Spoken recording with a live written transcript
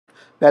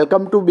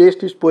Welcome to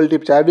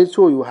Bestusefultips. I will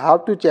show you how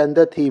to change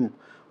the theme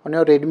on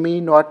your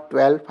Redmi Note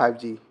 12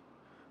 5G.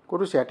 Go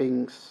to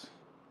settings,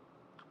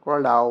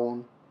 scroll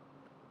down,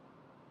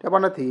 tap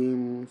on the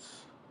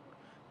themes.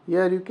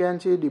 Here you can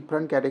see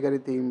different category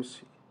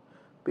themes,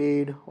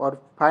 paid or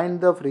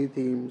find the free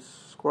themes.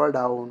 Scroll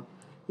down.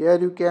 Here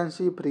you can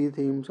see free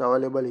themes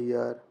available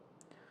here.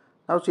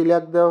 Now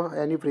select the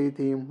any free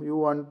theme you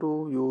want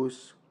to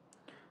use.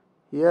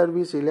 Here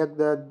we select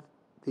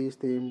this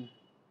theme.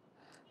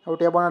 Now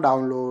tap on a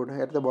download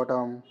at the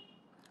bottom.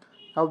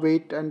 Now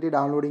wait until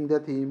downloading the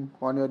theme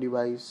on your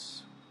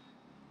device.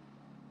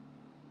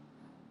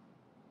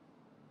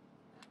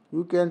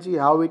 You can see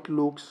how it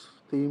looks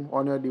theme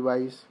on your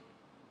device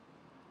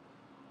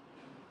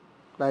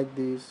like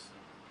this.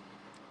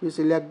 We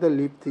select the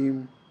lip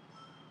theme.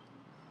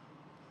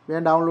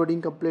 When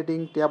downloading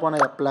completing, tap on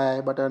apply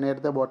button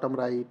at the bottom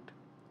right.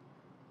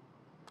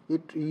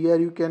 Here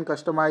you can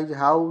customize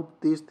how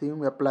this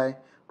theme apply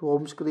to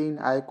home screen,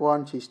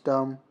 icon,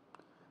 system.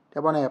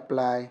 Tap on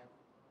apply.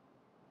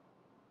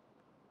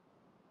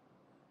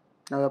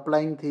 Now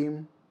applying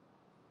theme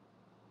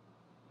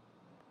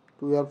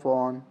to your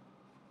phone.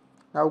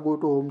 Now go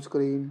to home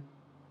screen.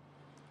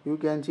 You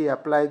can see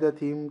apply the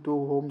theme to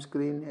home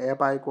screen,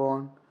 app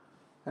icon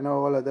and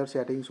all other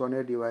settings on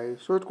your device.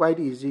 So it's quite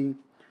easy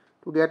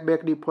to get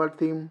back default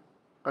theme.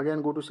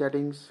 Again go to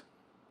settings,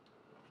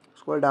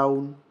 scroll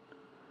down,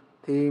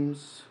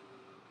 themes,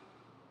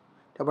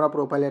 tap on a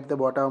profile at the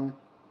bottom,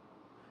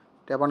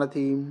 tap on a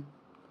theme.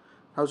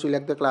 Now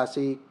select the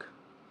classic,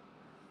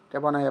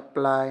 tap on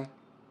apply,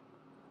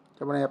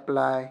 tap on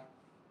apply.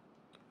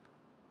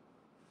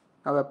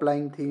 Now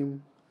applying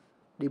theme,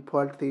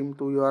 default theme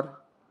to your.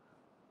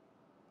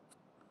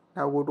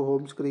 Now go to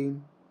home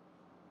screen.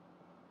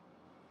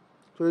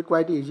 So it's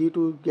quite easy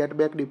to get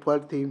back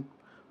default theme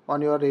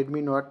on your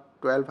Redmi Note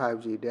 12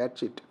 5G.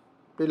 That's it.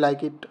 Please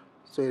like it,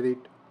 share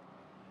it.